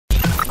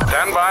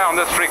Stand by on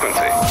this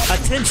frequency.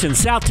 Attention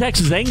South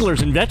Texas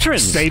anglers and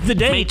veterans. Save the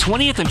date. May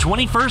 20th and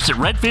 21st at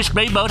Redfish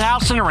Bay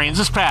Boathouse in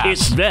Aransas Pass.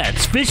 It's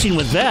Vets, Fishing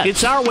with Vets.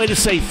 It's our way to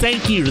say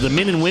thank you to the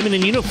men and women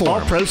in uniform.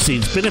 All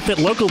proceeds benefit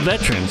local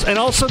veterans and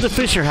also the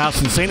Fisher House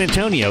in San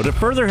Antonio to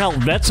further help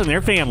vets and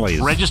their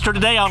families. Register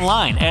today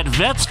online at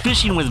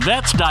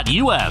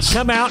vetsfishingwithvets.us.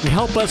 Come out and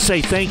help us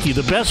say thank you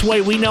the best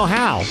way we know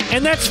how,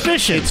 and that's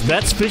fishing. It's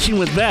Vets Fishing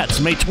with Vets,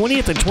 May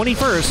 20th and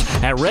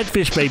 21st at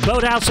Redfish Bay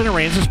Boathouse in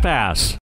Aransas Pass.